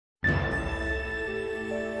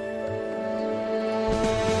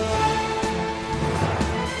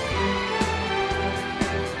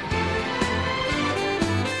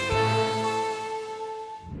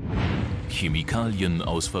Chemikalien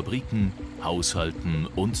aus Fabriken, Haushalten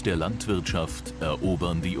und der Landwirtschaft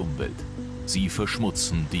erobern die Umwelt. Sie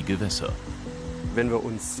verschmutzen die Gewässer. Wenn wir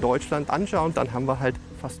uns Deutschland anschauen, dann haben wir halt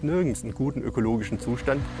fast nirgends einen guten ökologischen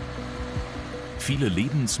Zustand. Viele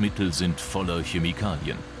Lebensmittel sind voller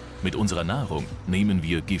Chemikalien. Mit unserer Nahrung nehmen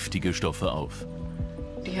wir giftige Stoffe auf.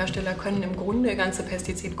 Die Hersteller können im Grunde ganze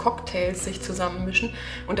Pestizid-Cocktails sich zusammenmischen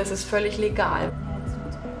und das ist völlig legal.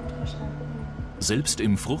 Selbst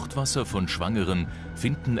im Fruchtwasser von Schwangeren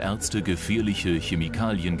finden Ärzte gefährliche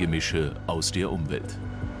Chemikaliengemische aus der Umwelt.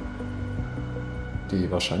 Die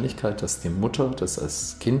Wahrscheinlichkeit, dass die Mutter das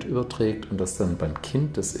als Kind überträgt und dass dann beim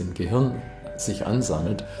Kind das im Gehirn sich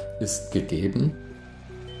ansammelt, ist gegeben.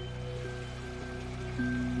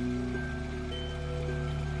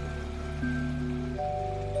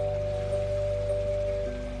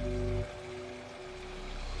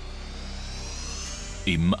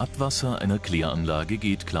 Im Abwasser einer Kläranlage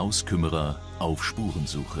geht Klaus Kümmerer auf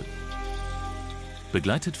Spurensuche.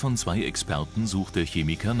 Begleitet von 2 Experten sucht der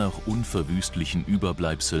Chemiker nach unverwüstlichen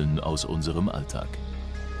Überbleibseln aus unserem Alltag.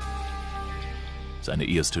 Seine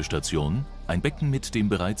erste Station: ein Becken mit dem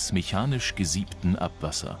bereits mechanisch gesiebten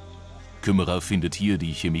Abwasser. Kümmerer findet hier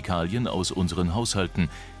die Chemikalien aus unseren Haushalten,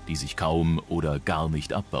 die sich kaum oder gar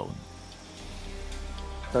nicht abbauen.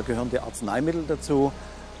 Da gehören die Arzneimittel dazu,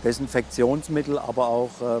 Desinfektionsmittel, aber auch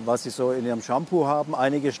was Sie so in Ihrem Shampoo haben.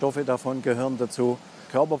 Einige Stoffe davon gehören dazu,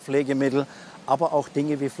 Körperpflegemittel, aber auch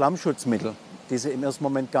Dinge wie Flammschutzmittel, die Sie im ersten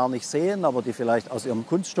Moment gar nicht sehen, aber die vielleicht aus Ihrem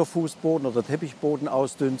Kunststofffußboden oder Teppichboden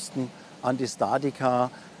ausdünsten. Antistatika,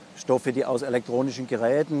 Stoffe, die aus elektronischen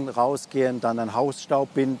Geräten rausgehen, dann an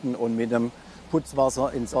Hausstaub binden und mit dem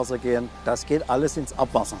Putzwasser ins Wasser gehen. Das geht alles ins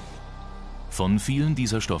Abwasser. Von vielen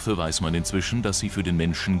dieser Stoffe weiß man inzwischen, dass sie für den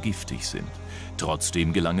Menschen giftig sind.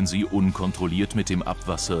 Trotzdem gelangen sie unkontrolliert mit dem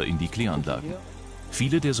Abwasser in die Kläranlagen.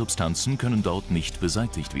 Viele der Substanzen können dort nicht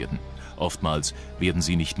beseitigt werden. Oftmals werden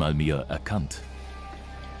sie nicht mal mehr erkannt.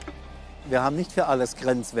 Wir haben nicht für alles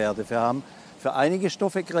Grenzwerte. Wir haben für einige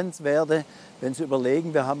Stoffe Grenzwerte. Wenn Sie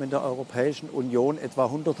überlegen, wir haben in der Europäischen Union etwa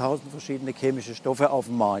 100.000 verschiedene chemische Stoffe auf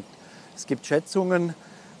dem Markt. Es gibt Schätzungen,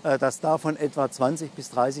 dass davon etwa 20.000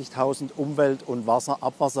 bis 30.000 umwelt- und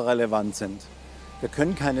abwasserrelevant sind. Wir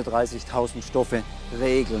können keine 30.000 Stoffe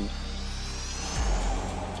regeln.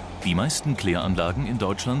 Die meisten Kläranlagen in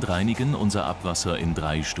Deutschland reinigen unser Abwasser in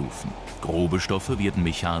 3 Stufen. Grobe Stoffe werden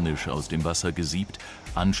mechanisch aus dem Wasser gesiebt,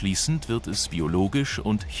 anschließend wird es biologisch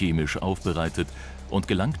und chemisch aufbereitet und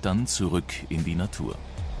gelangt dann zurück in die Natur.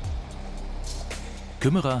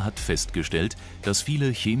 Kümmerer hat festgestellt, dass viele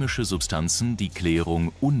chemische Substanzen die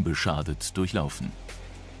Klärung unbeschadet durchlaufen.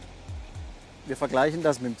 Wir vergleichen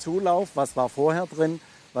das mit dem Zulauf, was war vorher drin,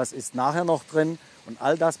 was ist nachher noch drin. Und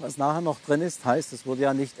all das, was nachher noch drin ist, heißt, es wurde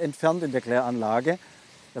ja nicht entfernt in der Kläranlage.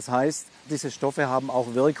 Das heißt, diese Stoffe haben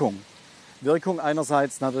auch Wirkung. Wirkung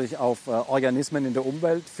einerseits natürlich auf Organismen in der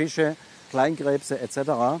Umwelt, Fische, Kleinkrebse etc.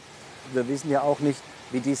 Wir wissen ja auch nicht,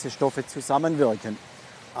 wie diese Stoffe zusammenwirken.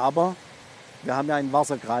 Aber wir haben ja einen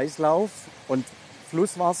Wasserkreislauf und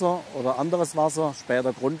Flusswasser oder anderes Wasser,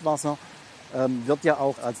 später Grundwasser, wird ja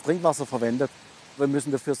auch als Trinkwasser verwendet. Wir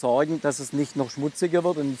müssen dafür sorgen, dass es nicht noch schmutziger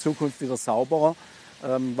wird und in Zukunft wieder sauberer,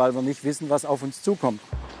 weil wir nicht wissen, was auf uns zukommt.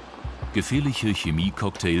 Gefährliche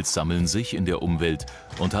Chemiecocktails sammeln sich in der Umwelt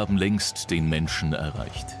und haben längst den Menschen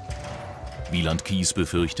erreicht. Wieland Kies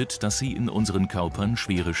befürchtet, dass sie in unseren Körpern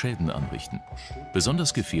schwere Schäden anrichten.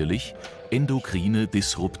 Besonders gefährlich endokrine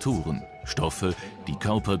Disruptoren, Stoffe, die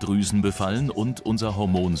Körperdrüsen befallen und unser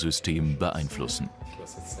Hormonsystem beeinflussen.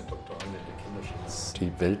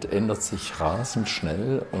 Die Welt ändert sich rasend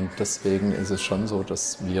schnell und deswegen ist es schon so,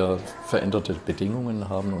 dass wir veränderte Bedingungen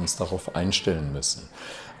haben und uns darauf einstellen müssen.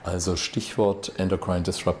 Also Stichwort Endocrine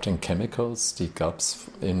Disrupting Chemicals, die gab es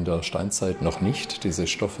in der Steinzeit noch nicht. Diese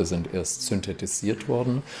Stoffe sind erst synthetisiert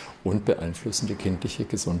worden und beeinflussen die kindliche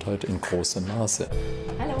Gesundheit in großem Maße.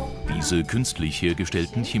 Hallo. Diese künstlich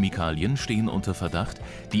hergestellten Chemikalien stehen unter Verdacht,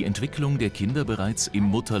 die Entwicklung der Kinder bereits im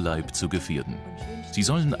Mutterleib zu gefährden. Sie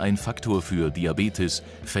sollen ein Faktor für Diabetes,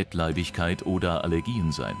 Fettleibigkeit oder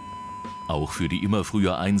Allergien sein. Auch für die immer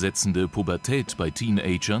früher einsetzende Pubertät bei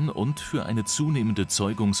Teenagern und für eine zunehmende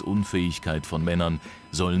Zeugungsunfähigkeit von Männern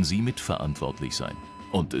sollen sie mitverantwortlich sein.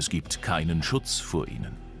 Und es gibt keinen Schutz vor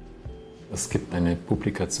ihnen. Es gibt eine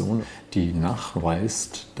Publikation, die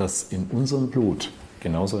nachweist, dass in unserem Blut,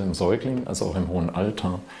 genauso im Säugling als auch im hohen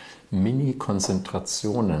Alter,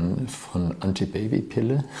 Mini-Konzentrationen von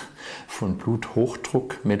Antibabypille, von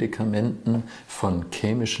Bluthochdruckmedikamenten, von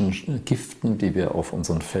chemischen Giften, die wir auf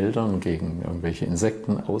unseren Feldern gegen irgendwelche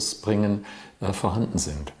Insekten ausbringen, vorhanden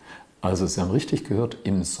sind. Also Sie haben richtig gehört,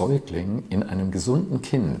 im Säugling, in einem gesunden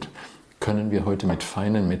Kind, können wir heute mit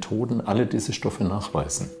feinen Methoden alle diese Stoffe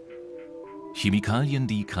nachweisen. Chemikalien,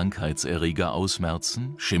 die Krankheitserreger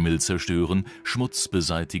ausmerzen, Schimmel zerstören, Schmutz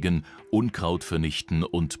beseitigen, Unkraut vernichten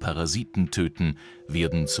und Parasiten töten,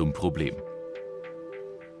 werden zum Problem.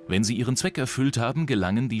 Wenn sie ihren Zweck erfüllt haben,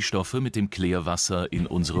 gelangen die Stoffe mit dem Klärwasser in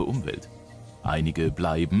unsere Umwelt. Einige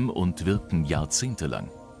bleiben und wirken jahrzehntelang.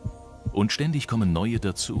 Und ständig kommen neue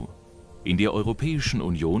dazu. In der Europäischen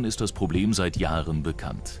Union ist das Problem seit Jahren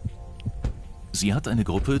bekannt. Sie hat eine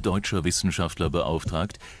Gruppe deutscher Wissenschaftler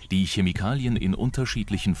beauftragt, die Chemikalien in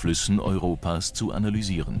unterschiedlichen Flüssen Europas zu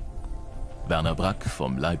analysieren. Werner Brack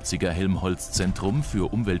vom Leipziger Helmholtz-Zentrum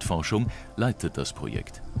für Umweltforschung leitet das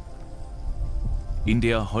Projekt. In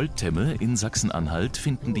der Holttemme in Sachsen-Anhalt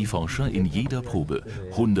finden die Forscher in jeder Probe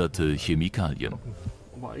hunderte Chemikalien.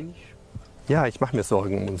 Ja, ich mache mir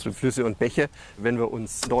Sorgen um unsere Flüsse und Bäche. Wenn wir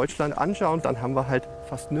uns Deutschland anschauen, dann haben wir halt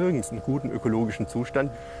fast nirgends einen guten ökologischen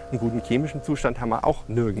Zustand. Einen guten chemischen Zustand haben wir auch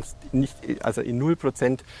nirgends. Nicht, also in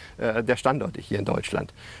 0% der Standorte hier in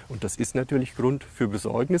Deutschland. Und das ist natürlich Grund für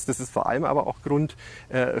Besorgnis. Das ist vor allem aber auch Grund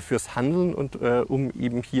fürs Handeln und um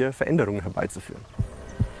eben hier Veränderungen herbeizuführen.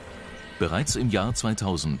 Bereits im Jahr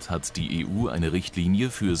 2000 hat die EU eine Richtlinie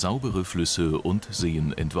für saubere Flüsse und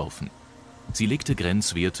Seen entworfen. Sie legte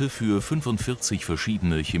Grenzwerte für 45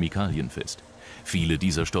 verschiedene Chemikalien fest. Viele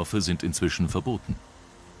dieser Stoffe sind inzwischen verboten.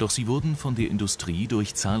 Doch sie wurden von der Industrie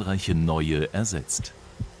durch zahlreiche neue ersetzt.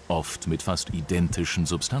 Oft mit fast identischen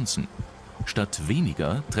Substanzen. Statt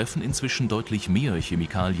weniger treffen inzwischen deutlich mehr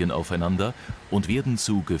Chemikalien aufeinander und werden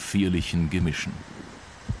zu gefährlichen Gemischen.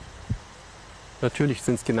 Natürlich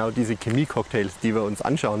sind es genau diese Chemiecocktails, die wir uns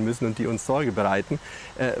anschauen müssen und die uns Sorge bereiten.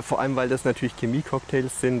 Vor allem, weil das natürlich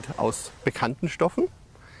Chemiecocktails sind aus bekannten Stoffen,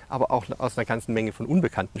 aber auch aus einer ganzen Menge von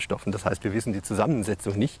unbekannten Stoffen. Das heißt, wir wissen die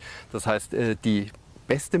Zusammensetzung nicht. Das heißt, die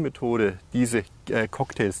beste Methode, diese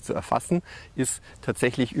Cocktails zu erfassen, ist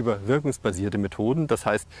tatsächlich über wirkungsbasierte Methoden. Das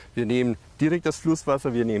heißt, wir nehmen direkt das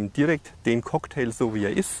Flusswasser, wir nehmen direkt den Cocktail so, wie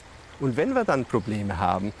er ist. Und wenn wir dann Probleme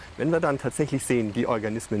haben, wenn wir dann tatsächlich sehen, die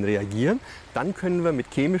Organismen reagieren, dann können wir mit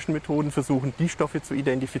chemischen Methoden versuchen, die Stoffe zu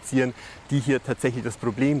identifizieren, die hier tatsächlich das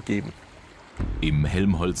Problem geben. Im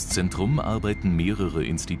Helmholtz-Zentrum arbeiten mehrere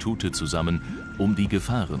Institute zusammen, um die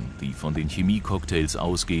Gefahren, die von den Chemiecocktails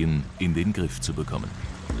ausgehen, in den Griff zu bekommen.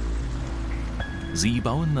 Sie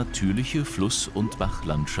bauen natürliche Fluss- und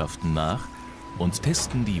Bachlandschaften nach und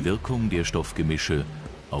testen die Wirkung der Stoffgemische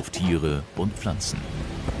auf Tiere und Pflanzen.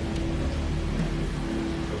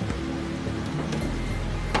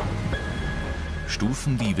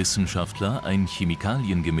 Stufen die Wissenschaftler ein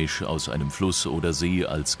Chemikaliengemisch aus einem Fluss oder See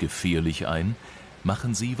als gefährlich ein,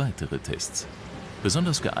 machen sie weitere Tests.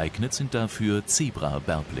 Besonders geeignet sind dafür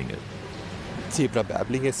Zebrabärblinge.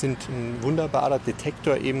 Zebrabärblinge sind ein wunderbarer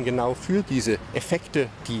Detektor eben genau für diese Effekte,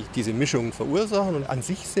 die diese Mischungen verursachen. Und an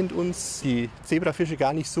sich sind uns die Zebrafische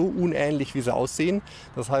gar nicht so unähnlich, wie sie aussehen.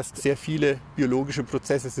 Das heißt, sehr viele biologische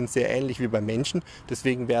Prozesse sind sehr ähnlich wie beim Menschen.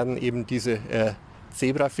 Deswegen werden eben diese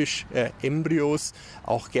Zebrafisch-Embryos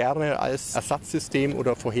auch gerne als Ersatzsystem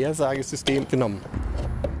oder Vorhersagesystem genommen.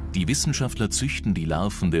 Die Wissenschaftler züchten die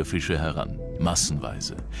Larven der Fische heran,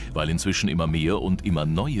 massenweise, weil inzwischen immer mehr und immer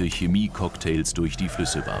neue Chemie-Cocktails durch die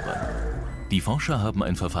Flüsse wabern. Die Forscher haben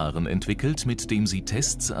ein Verfahren entwickelt, mit dem sie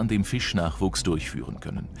Tests an dem Fischnachwuchs durchführen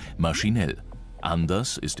können. Maschinell.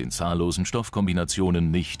 Anders ist in zahllosen Stoffkombinationen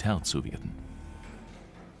nicht Herr zu werden.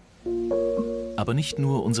 Aber nicht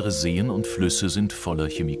nur unsere Seen und Flüsse sind voller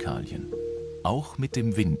Chemikalien. Auch mit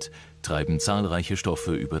dem Wind treiben zahlreiche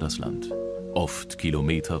Stoffe über das Land, oft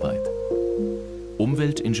kilometerweit.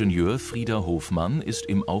 Umweltingenieur Frieda Hofmann ist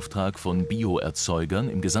im Auftrag von Bioerzeugern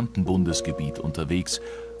im gesamten Bundesgebiet unterwegs,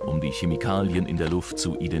 um die Chemikalien in der Luft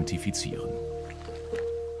zu identifizieren.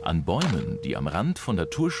 An Bäumen, die am Rand von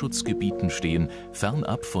Naturschutzgebieten stehen,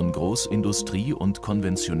 fernab von Großindustrie und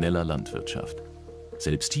konventioneller Landwirtschaft.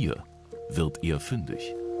 Selbst hier wird er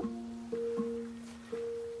fündig.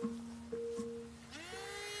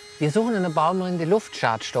 Wir suchen in der Baumrinde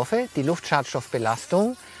Luftschadstoffe, die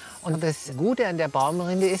Luftschadstoffbelastung. Und das Gute an der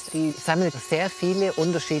Baumrinde ist, die sammelt sehr viele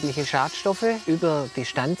unterschiedliche Schadstoffe über die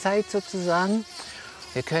Standzeit sozusagen.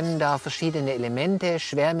 Wir können da verschiedene Elemente,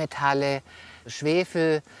 Schwermetalle,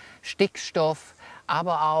 Schwefel, Stickstoff,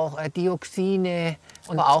 aber auch Dioxine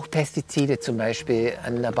und auch Pestizide zum Beispiel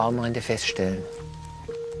an der Baumrinde feststellen.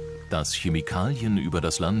 Dass Chemikalien über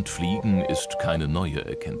das Land fliegen, ist keine neue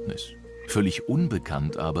Erkenntnis. Völlig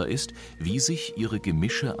unbekannt aber ist, wie sich ihre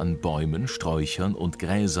Gemische an Bäumen, Sträuchern und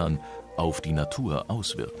Gräsern auf die Natur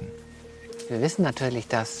auswirken. Wir wissen natürlich,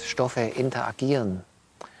 dass Stoffe interagieren.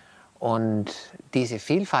 Und diese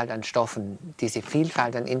Vielfalt an Stoffen, diese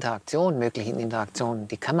Vielfalt an Interaktionen, möglichen Interaktionen,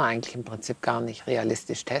 die kann man eigentlich im Prinzip gar nicht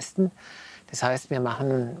realistisch testen. Das heißt, wir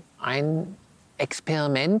machen ein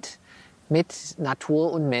Experiment mit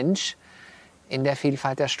Natur und Mensch in der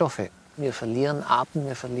Vielfalt der Stoffe. Wir verlieren Arten,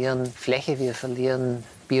 wir verlieren Fläche, wir verlieren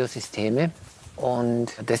Biosysteme. Und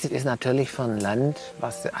das ist natürlich für ein Land,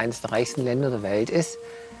 was eines der reichsten Länder der Welt ist,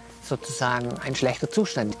 sozusagen ein schlechter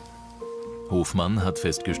Zustand. Hofmann hat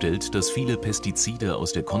festgestellt, dass viele Pestizide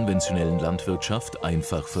aus der konventionellen Landwirtschaft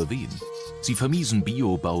einfach verwehen. Sie vermiesen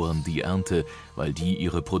Biobauern die Ernte, weil die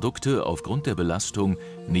ihre Produkte aufgrund der Belastung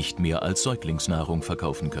nicht mehr als Säuglingsnahrung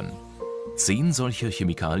verkaufen können. 10 solcher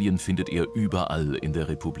Chemikalien findet er überall in der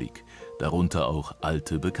Republik, darunter auch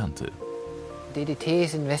alte Bekannte. DDT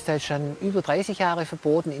ist in Westdeutschland über 30 Jahre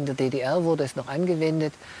verboten, in der DDR wurde es noch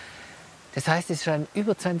angewendet. Das heißt, es ist schon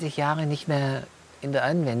über 20 Jahre nicht mehr in der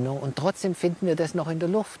Anwendung und trotzdem finden wir das noch in der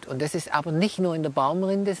Luft. Und das ist aber nicht nur in der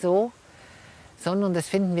Baumrinde so, sondern das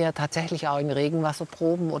finden wir tatsächlich auch in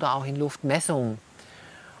Regenwasserproben oder auch in Luftmessungen.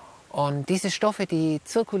 Und diese Stoffe, die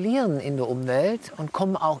zirkulieren in der Umwelt und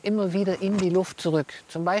kommen auch immer wieder in die Luft zurück.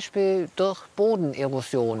 Zum Beispiel durch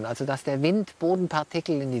Bodenerosion, also dass der Wind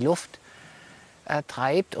Bodenpartikel in die Luft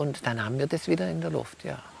treibt und dann haben wir das wieder in der Luft,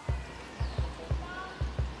 ja.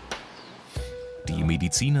 Die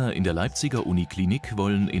Mediziner in der Leipziger Uniklinik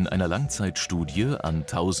wollen in einer Langzeitstudie an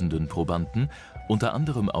tausenden Probanden unter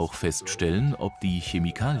anderem auch feststellen, ob die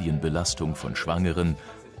Chemikalienbelastung von Schwangeren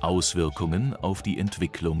Auswirkungen auf die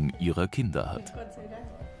Entwicklung ihrer Kinder hat.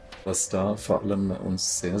 Was da vor allem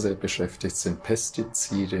uns sehr, sehr beschäftigt, sind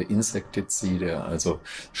Pestizide, Insektizide, also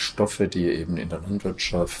Stoffe, die eben in der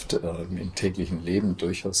Landwirtschaft, im täglichen Leben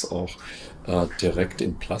durchaus auch direkt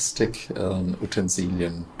in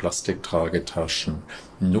Plastikutensilien, Plastiktragetaschen,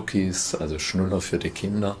 Nuckis, also Schnuller für die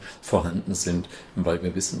Kinder, vorhanden sind, weil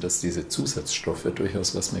wir wissen, dass diese Zusatzstoffe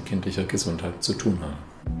durchaus was mit kindlicher Gesundheit zu tun haben.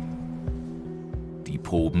 Die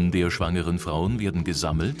Proben der schwangeren Frauen werden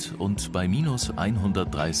gesammelt und bei minus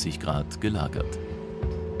 130 Grad gelagert.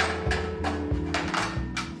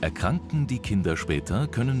 Erkranken die Kinder später,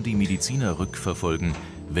 können die Mediziner rückverfolgen,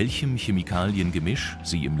 welchem Chemikaliengemisch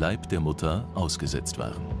sie im Leib der Mutter ausgesetzt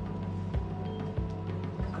waren.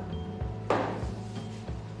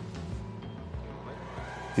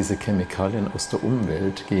 Diese Chemikalien aus der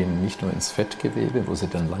Umwelt gehen nicht nur ins Fettgewebe, wo sie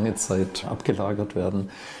dann lange Zeit abgelagert werden,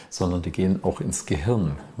 sondern die gehen auch ins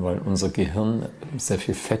Gehirn, weil unser Gehirn sehr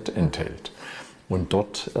viel Fett enthält. Und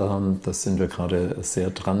dort, das sind wir gerade sehr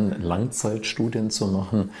dran, Langzeitstudien zu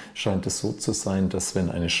machen, scheint es so zu sein, dass wenn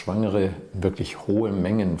eine Schwangere wirklich hohe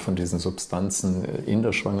Mengen von diesen Substanzen in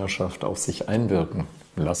der Schwangerschaft auf sich einwirken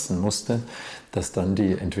lassen musste, dass dann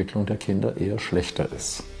die Entwicklung der Kinder eher schlechter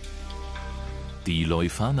ist. Die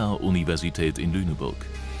Leuphana-Universität in Lüneburg.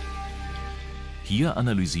 Hier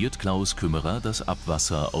analysiert Klaus Kümmerer das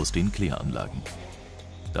Abwasser aus den Kläranlagen.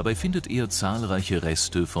 Dabei findet er zahlreiche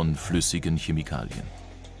Reste von flüssigen Chemikalien.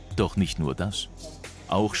 Doch nicht nur das.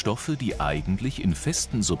 Auch Stoffe, die eigentlich in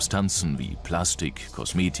festen Substanzen wie Plastik,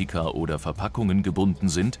 Kosmetika oder Verpackungen gebunden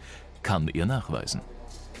sind, kann er nachweisen.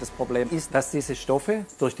 Das Problem ist, dass diese Stoffe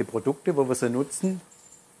durch die Produkte, wo wir sie nutzen,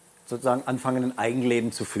 sozusagen anfangen, ein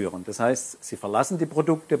Eigenleben zu führen. Das heißt, sie verlassen die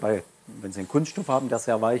Produkte, wenn sie einen Kunststoff haben, der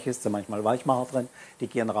sehr weich ist, sind manchmal Weichmacher drin, die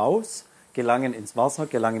gehen raus, gelangen ins Wasser,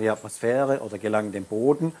 gelangen in die Atmosphäre oder gelangen in den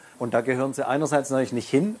Boden. Und da gehören sie einerseits natürlich nicht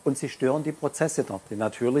hin und sie stören die Prozesse dort, die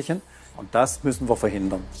natürlichen. Und das müssen wir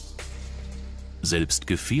verhindern. Selbst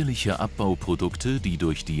gefährliche Abbauprodukte, die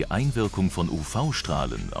durch die Einwirkung von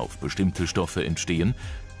UV-Strahlen auf bestimmte Stoffe entstehen,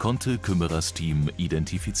 konnte Kümmerers Team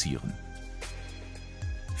identifizieren.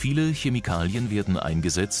 Viele Chemikalien werden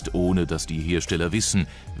eingesetzt, ohne dass die Hersteller wissen,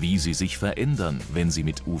 wie sie sich verändern, wenn sie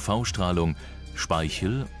mit UV-Strahlung,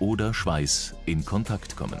 Speichel oder Schweiß in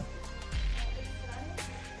Kontakt kommen.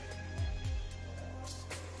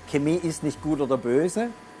 Chemie ist nicht gut oder böse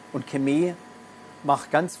und Chemie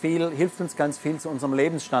hilft uns ganz viel zu unserem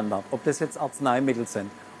Lebensstandard. Ob das jetzt Arzneimittel sind,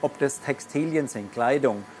 ob das Textilien sind,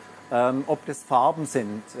 Kleidung, ob das Farben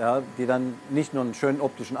sind, ja, die dann nicht nur einen schönen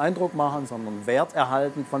optischen Eindruck machen, sondern Wert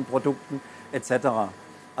erhalten von Produkten etc.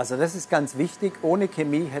 Also das ist ganz wichtig. Ohne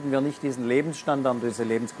Chemie hätten wir nicht diesen Lebensstandard und diese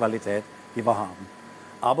Lebensqualität, die wir haben.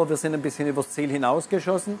 Aber wir sind ein bisschen übers Ziel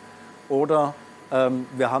hinausgeschossen oder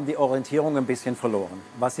wir haben die Orientierung ein bisschen verloren.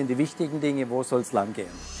 Was sind die wichtigen Dinge, wo soll es lang gehen?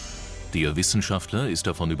 Der Wissenschaftler ist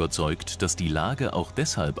davon überzeugt, dass die Lage auch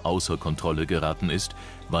deshalb außer Kontrolle geraten ist,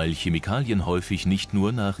 weil Chemikalien häufig nicht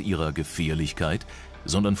nur nach ihrer Gefährlichkeit,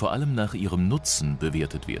 sondern vor allem nach ihrem Nutzen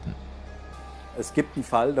bewertet werden. Es gibt einen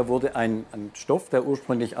Fall, da wurde ein Stoff, der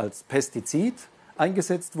ursprünglich als Pestizid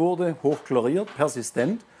eingesetzt wurde, hochchloriert,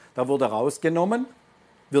 persistent, Da wurde rausgenommen,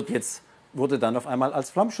 wurde dann auf einmal als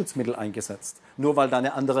Flammschutzmittel eingesetzt. Nur weil da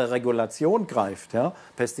eine andere Regulation greift. Ja?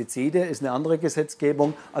 Pestizide ist eine andere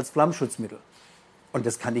Gesetzgebung als Flammschutzmittel. Und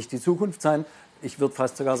das kann nicht die Zukunft sein. Ich würde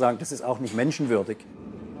fast sogar sagen, das ist auch nicht menschenwürdig.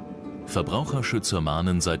 Verbraucherschützer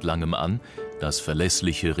mahnen seit langem an, dass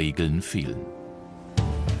verlässliche Regeln fehlen.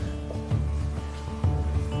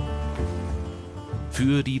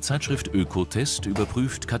 Für die Zeitschrift Ökotest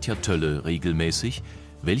überprüft Katja Tölle regelmäßig,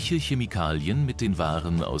 welche Chemikalien mit den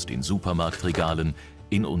Waren aus den Supermarktregalen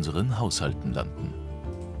in unseren Haushalten landen.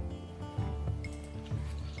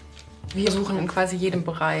 Wir suchen in quasi jedem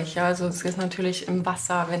Bereich. Ja. Also es ist natürlich im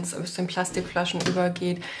Wasser, wenn es aus den Plastikflaschen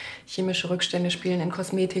übergeht. Chemische Rückstände spielen in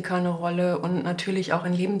Kosmetika eine Rolle und natürlich auch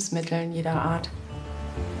in Lebensmitteln jeder Art.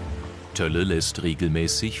 Tölle lässt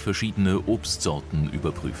regelmäßig verschiedene Obstsorten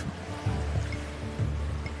überprüfen.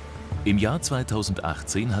 Im Jahr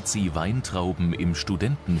 2018 hat sie Weintrauben im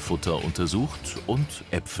Studentenfutter untersucht und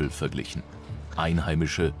Äpfel verglichen.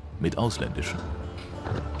 Einheimische mit ausländischen.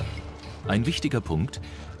 Ein wichtiger Punkt: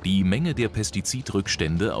 die Menge der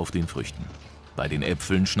Pestizidrückstände auf den Früchten. Bei den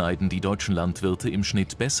Äpfeln schneiden die deutschen Landwirte im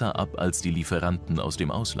Schnitt besser ab als die Lieferanten aus dem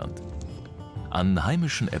Ausland. An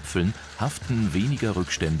heimischen Äpfeln haften weniger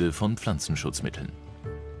Rückstände von Pflanzenschutzmitteln.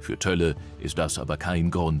 Für Tölle ist das aber kein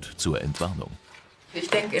Grund zur Entwarnung. Ich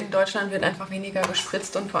denke, in Deutschland wird einfach weniger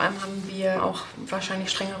gespritzt und vor allem haben wir auch wahrscheinlich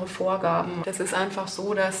strengere Vorgaben. Das ist einfach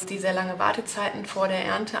so, dass die sehr lange Wartezeiten vor der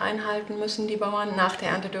Ernte einhalten müssen, die Bauern. Nach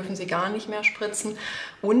der Ernte dürfen sie gar nicht mehr spritzen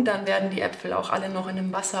und dann werden die Äpfel auch alle noch in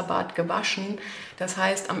einem Wasserbad gewaschen. Das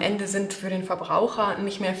heißt, am Ende sind für den Verbraucher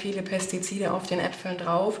nicht mehr viele Pestizide auf den Äpfeln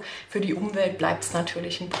drauf. Für die Umwelt bleibt es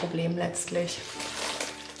natürlich ein Problem letztlich.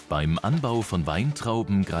 Beim Anbau von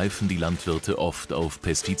Weintrauben greifen die Landwirte oft auf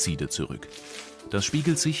Pestizide zurück. Das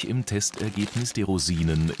spiegelt sich im Testergebnis der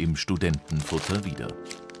Rosinen im Studentenfutter wider.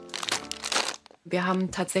 Wir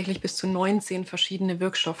haben tatsächlich bis zu 19 verschiedene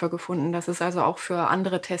Wirkstoffe gefunden. Das ist also auch für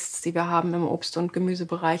andere Tests, die wir haben im Obst- und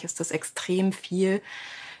Gemüsebereich, ist das extrem viel.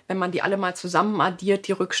 Wenn man die alle mal zusammen addiert,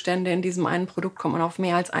 die Rückstände in diesem einen Produkt, kommt man auf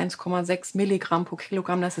mehr als 1,6 Milligramm pro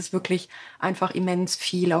Kilogramm. Das ist wirklich einfach immens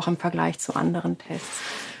viel, auch im Vergleich zu anderen Tests.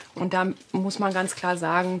 Und da muss man ganz klar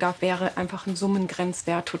sagen, da wäre einfach ein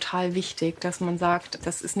Summengrenzwert total wichtig, dass man sagt,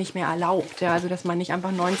 das ist nicht mehr erlaubt. Ja? Also dass man nicht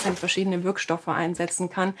einfach 19 verschiedene Wirkstoffe einsetzen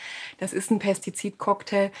kann. Das ist ein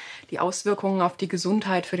Pestizidcocktail. Die Auswirkungen auf die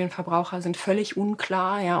Gesundheit für den Verbraucher sind völlig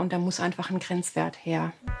unklar. Ja? Und da muss einfach ein Grenzwert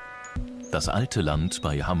her. Das alte Land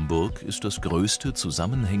bei Hamburg ist das größte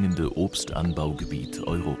zusammenhängende Obstanbaugebiet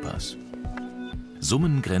Europas.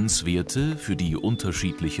 Summengrenzwerte, für die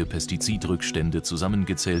unterschiedliche Pestizidrückstände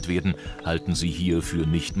zusammengezählt werden, halten sie hier für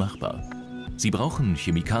nicht machbar. Sie brauchen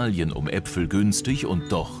Chemikalien, um Äpfel günstig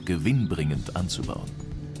und doch gewinnbringend anzubauen.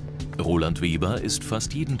 Roland Weber ist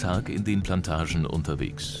fast jeden Tag in den Plantagen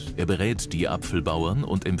unterwegs. Er berät die Apfelbauern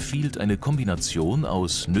und empfiehlt eine Kombination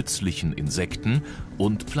aus nützlichen Insekten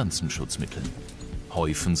und Pflanzenschutzmitteln.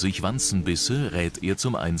 Häufen sich Wanzenbisse, rät er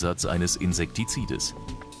zum Einsatz eines Insektizides,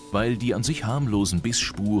 weil die an sich harmlosen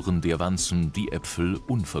Bissspuren der Wanzen die Äpfel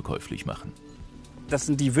unverkäuflich machen. Das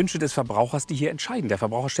sind die Wünsche des Verbrauchers, die hier entscheiden. Der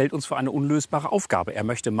Verbraucher stellt uns vor eine unlösbare Aufgabe. Er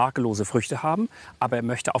möchte makellose Früchte haben, aber er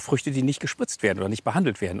möchte auch Früchte, die nicht gespritzt werden oder nicht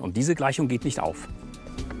behandelt werden. Und diese Gleichung geht nicht auf.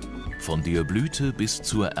 Von der Blüte bis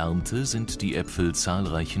zur Ernte sind die Äpfel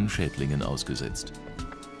zahlreichen Schädlingen ausgesetzt.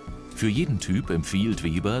 Für jeden Typ empfiehlt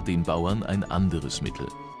Weber den Bauern ein anderes Mittel.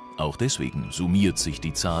 Auch deswegen summiert sich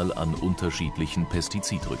die Zahl an unterschiedlichen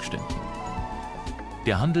Pestizidrückständen.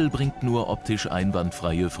 Der Handel bringt nur optisch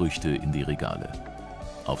einwandfreie Früchte in die Regale.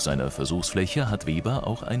 Auf seiner Versuchsfläche hat Weber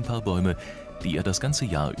auch ein paar Bäume, die er das ganze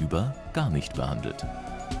Jahr über gar nicht behandelt.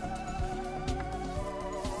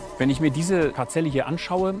 Wenn ich mir diese Parzelle hier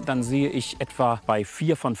anschaue, dann sehe ich etwa bei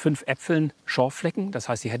 4 von 5 Äpfeln Schorflecken. Das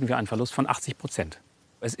heißt, hier hätten wir einen Verlust von 80%.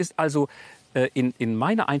 Es ist also in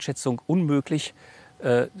meiner Einschätzung unmöglich,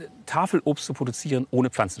 Tafelobst zu produzieren ohne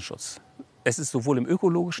Pflanzenschutz. Es ist sowohl im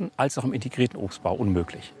ökologischen als auch im integrierten Obstbau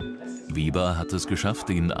unmöglich. Weber hat es geschafft,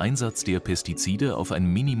 den Einsatz der Pestizide auf ein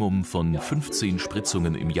Minimum von 15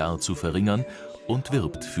 Spritzungen im Jahr zu verringern und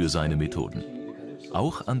wirbt für seine Methoden.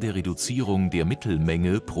 Auch an der Reduzierung der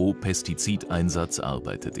Mittelmenge pro Pestizideinsatz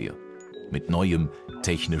arbeitet er. Mit neuem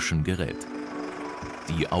technischen Gerät.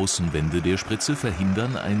 Die Außenwände der Spritze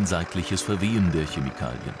verhindern ein seitliches Verwehen der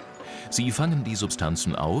Chemikalien. Sie fangen die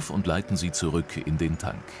Substanzen auf und leiten sie zurück in den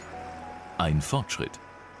Tank. Ein Fortschritt.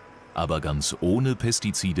 Aber ganz ohne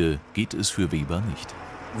Pestizide geht es für Weber nicht.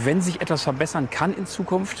 Wenn sich etwas verbessern kann in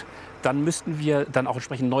Zukunft, dann müssten wir dann auch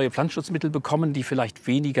entsprechend neue Pflanzenschutzmittel bekommen, die vielleicht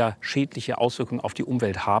weniger schädliche Auswirkungen auf die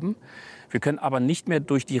Umwelt haben. Wir können aber nicht mehr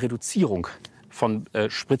durch die Reduzierung von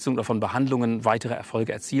Spritzungen oder von Behandlungen weitere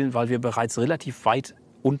Erfolge erzielen, weil wir bereits relativ weit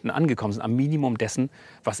unten angekommen sind, am Minimum dessen,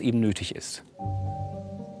 was eben nötig ist.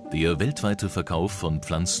 Der weltweite Verkauf von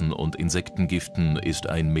Pflanzen- und Insektengiften ist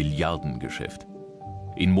ein Milliardengeschäft.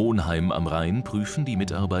 In Monheim am Rhein prüfen die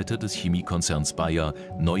Mitarbeiter des Chemiekonzerns Bayer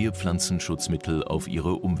neue Pflanzenschutzmittel auf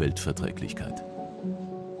ihre Umweltverträglichkeit.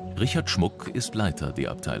 Richard Schmuck ist Leiter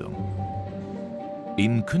der Abteilung.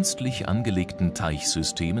 In künstlich angelegten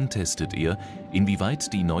Teichsystemen testet er,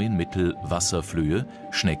 inwieweit die neuen Mittel Wasserflöhe,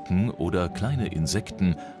 Schnecken oder kleine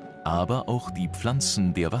Insekten, aber auch die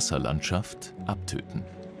Pflanzen der Wasserlandschaft abtöten.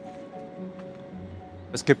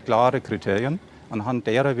 Es gibt klare Kriterien, anhand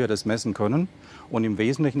derer wir das messen können. Und im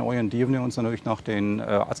Wesentlichen orientieren wir uns natürlich nach den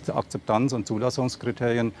Akzeptanz- und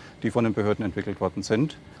Zulassungskriterien, die von den Behörden entwickelt worden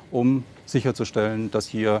sind, um sicherzustellen, dass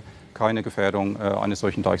hier keine Gefährdung eines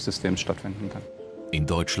solchen Teichsystems stattfinden kann. In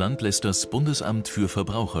Deutschland lässt das Bundesamt für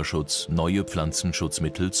Verbraucherschutz neue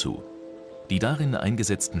Pflanzenschutzmittel zu. Die darin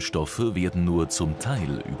eingesetzten Stoffe werden nur zum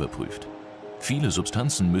Teil überprüft. Viele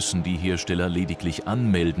Substanzen müssen die Hersteller lediglich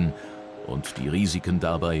anmelden und die Risiken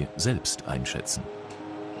dabei selbst einschätzen.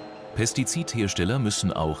 Pestizidhersteller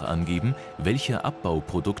müssen auch angeben, welche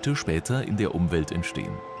Abbauprodukte später in der Umwelt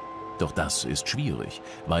entstehen. Doch das ist schwierig,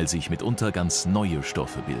 weil sich mitunter ganz neue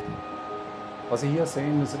Stoffe bilden. Was Sie hier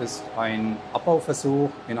sehen, das ist ein Abbauversuch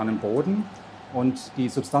in einem Boden. Und die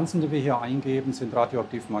Substanzen, die wir hier eingeben, sind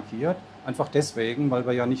radioaktiv markiert. Einfach deswegen, weil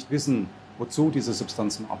wir ja nicht wissen, wozu diese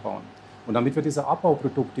Substanzen abbauen. Und damit wir diese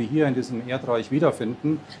Abbauprodukte hier in diesem Erdreich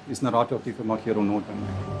wiederfinden, ist eine radioaktive Markierung notwendig.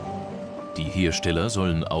 Die Hersteller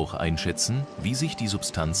sollen auch einschätzen, wie sich die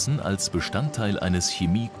Substanzen als Bestandteil eines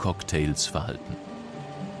Chemiecocktails verhalten.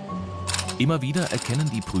 Immer wieder erkennen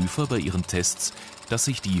die Prüfer bei ihren Tests, dass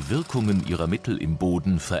sich die Wirkungen ihrer Mittel im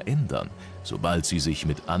Boden verändern, sobald sie sich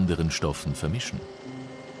mit anderen Stoffen vermischen.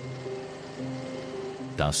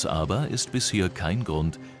 Das aber ist bisher kein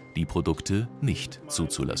Grund, die Produkte nicht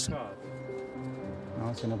zuzulassen.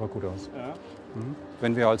 Ja, sehen aber gut aus.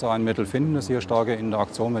 Wenn wir also ein Mittel finden, das hier starke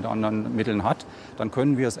Interaktion mit anderen Mitteln hat, dann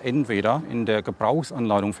können wir es entweder in der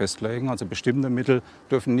Gebrauchsanleitung festlegen, also bestimmte Mittel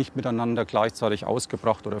dürfen nicht miteinander gleichzeitig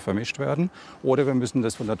ausgebracht oder vermischt werden, oder wir müssen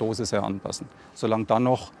das von der Dosis her anpassen, solange dann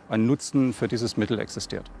noch ein Nutzen für dieses Mittel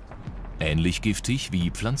existiert. Ähnlich giftig wie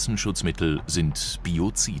Pflanzenschutzmittel sind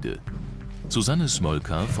Biozide. Susanne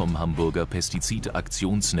Smolka vom Hamburger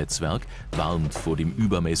Pestizidaktionsnetzwerk warnt vor dem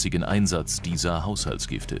übermäßigen Einsatz dieser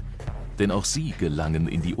Haushaltsgifte. Denn auch sie gelangen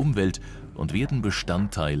in die Umwelt und werden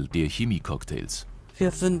Bestandteil der Chemiecocktails.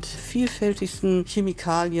 Wir sind vielfältigsten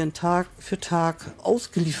Chemikalien Tag für Tag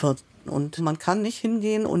ausgeliefert. Und man kann nicht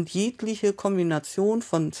hingehen und jegliche Kombination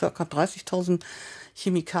von ca. 30.000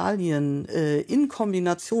 Chemikalien in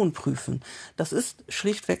Kombination prüfen. Das ist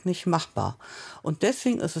schlichtweg nicht machbar. Und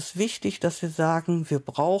deswegen ist es wichtig, dass wir sagen, wir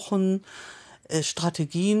brauchen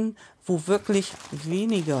Strategien, wo wirklich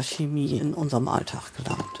weniger Chemie in unserem Alltag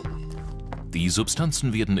gelangt. Die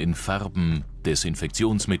Substanzen werden in Farben,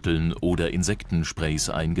 Desinfektionsmitteln oder Insektensprays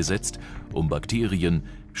eingesetzt, um Bakterien,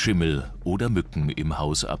 Schimmel oder Mücken im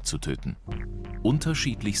Haus abzutöten.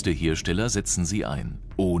 Unterschiedlichste Hersteller setzen sie ein,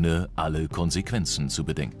 ohne alle Konsequenzen zu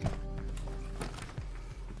bedenken.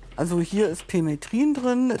 Also hier ist Permetrin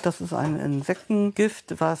drin. Das ist ein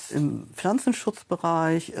Insektengift, was im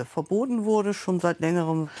Pflanzenschutzbereich verboten wurde, schon seit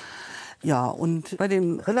längerem. Ja, und bei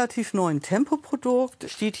dem relativ neuen Tempo-Produkt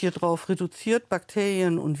steht hier drauf, reduziert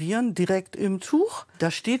Bakterien und Viren direkt im Tuch.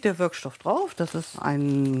 Da steht der Wirkstoff drauf. Das ist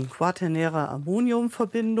eine quaternäre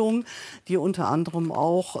Ammoniumverbindung, die unter anderem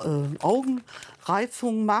auch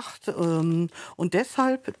Augenreizung macht. Und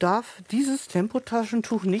deshalb darf dieses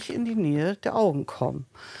Tempotaschentuch nicht in die Nähe der Augen kommen.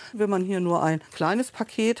 Wenn man hier nur ein kleines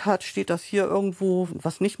Paket hat, steht das hier irgendwo,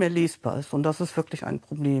 was nicht mehr lesbar ist. Und das ist wirklich ein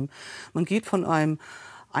Problem. Man geht von einem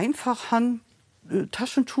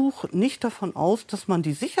Einfachhand-Taschentuch nicht davon aus, dass man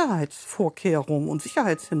die Sicherheitsvorkehrungen und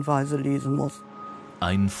Sicherheitshinweise lesen muss.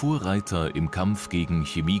 Ein Vorreiter im Kampf gegen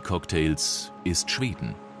Chemiecocktails ist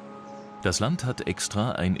Schweden. Das Land hat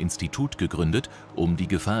extra ein Institut gegründet, um die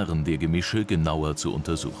Gefahren der Gemische genauer zu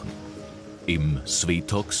untersuchen. Im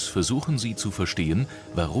Svetox versuchen sie zu verstehen,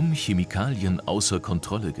 warum Chemikalien außer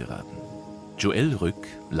Kontrolle geraten. Joel Rück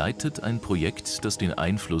leitet ein Projekt, das den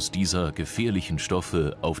Einfluss dieser gefährlichen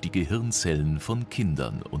Stoffe auf die Gehirnzellen von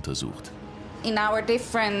Kindern untersucht.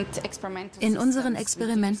 In unseren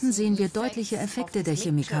Experimenten sehen wir deutliche Effekte der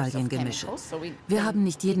Chemikaliengemische. Wir haben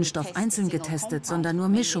nicht jeden Stoff einzeln getestet, sondern nur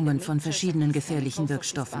Mischungen von verschiedenen gefährlichen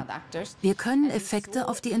Wirkstoffen. Wir können Effekte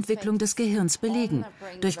auf die Entwicklung des Gehirns belegen,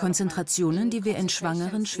 durch Konzentrationen, die wir in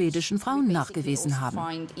schwangeren schwedischen Frauen nachgewiesen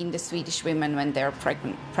haben.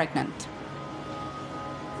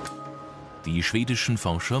 Die schwedischen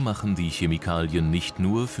Forscher machen die Chemikalien nicht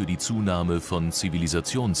nur für die Zunahme von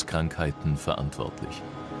Zivilisationskrankheiten verantwortlich.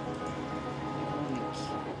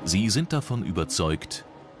 Sie sind davon überzeugt,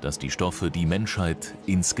 dass die Stoffe die Menschheit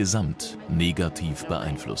insgesamt negativ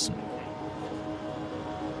beeinflussen.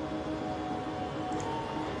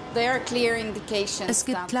 Es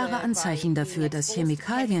gibt klare Anzeichen dafür, dass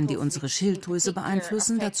Chemikalien, die unsere Schilddrüse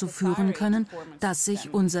beeinflussen, dazu führen können, dass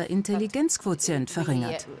sich unser Intelligenzquotient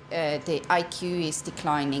verringert.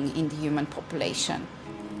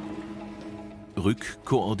 Rück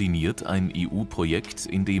koordiniert ein EU-Projekt,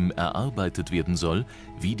 in dem erarbeitet werden soll,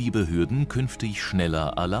 wie die Behörden künftig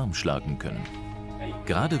schneller Alarm schlagen können.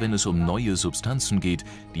 Gerade wenn es um neue Substanzen geht,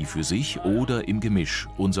 die für sich oder im Gemisch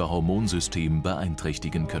unser Hormonsystem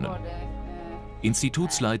beeinträchtigen können.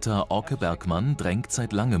 Institutsleiter Orke Bergmann drängt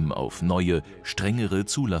seit langem auf neue, strengere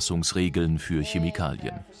Zulassungsregeln für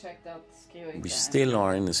Chemikalien.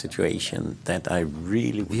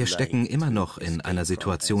 Wir stecken immer noch in einer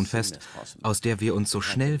Situation fest, aus der wir uns so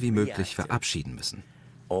schnell wie möglich verabschieden müssen.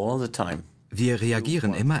 Wir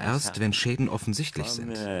reagieren immer erst, wenn Schäden offensichtlich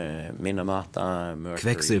sind.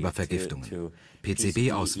 Quecksilbervergiftungen,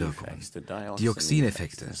 PCB-Auswirkungen,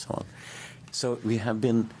 Dioxineffekte.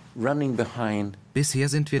 Bisher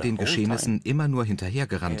sind wir den Geschehnissen immer nur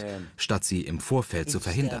hinterhergerannt, statt sie im Vorfeld zu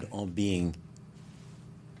verhindern.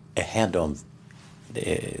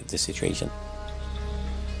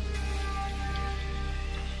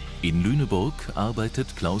 In Lüneburg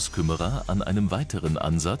arbeitet Klaus Kümmerer an einem weiteren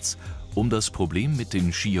Ansatz, um das Problem mit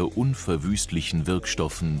den schier unverwüstlichen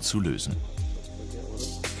Wirkstoffen zu lösen.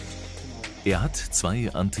 Er hat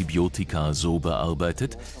 2 Antibiotika so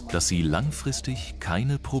bearbeitet, dass sie langfristig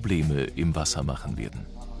keine Probleme im Wasser machen werden.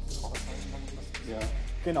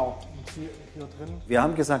 Wir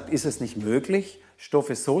haben gesagt, ist es nicht möglich,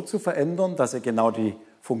 Stoffe so zu verändern, dass sie genau die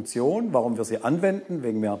Funktion, warum wir sie anwenden,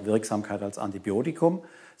 wegen mehr Wirksamkeit als Antibiotikum,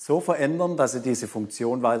 so verändern, dass sie diese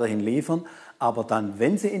Funktion weiterhin liefern, aber dann,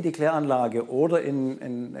 wenn sie in die Kläranlage oder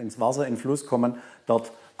ins Wasser, in den Fluss kommen,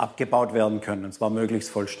 dort abgebaut werden können, und zwar möglichst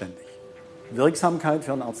vollständig. Wirksamkeit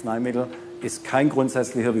für ein Arzneimittel ist kein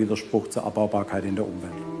grundsätzlicher Widerspruch zur Abbaubarkeit in der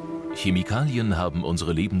Umwelt. Chemikalien haben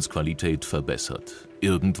unsere Lebensqualität verbessert.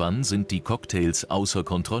 Irgendwann sind die Cocktails außer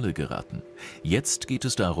Kontrolle geraten. Jetzt geht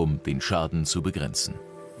es darum, den Schaden zu begrenzen.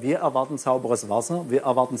 Wir erwarten sauberes Wasser, wir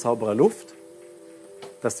erwarten saubere Luft,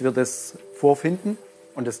 dass wir das vorfinden.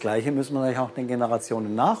 Und das Gleiche müssen wir natürlich auch den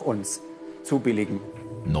Generationen nach uns zubilligen.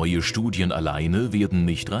 Neue Studien alleine werden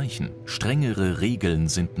nicht reichen. Strengere Regeln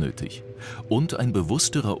sind nötig. Und ein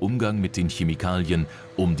bewussterer Umgang mit den Chemikalien,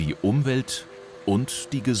 um die Umwelt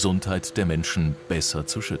und die Gesundheit der Menschen besser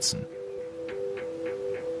zu schützen.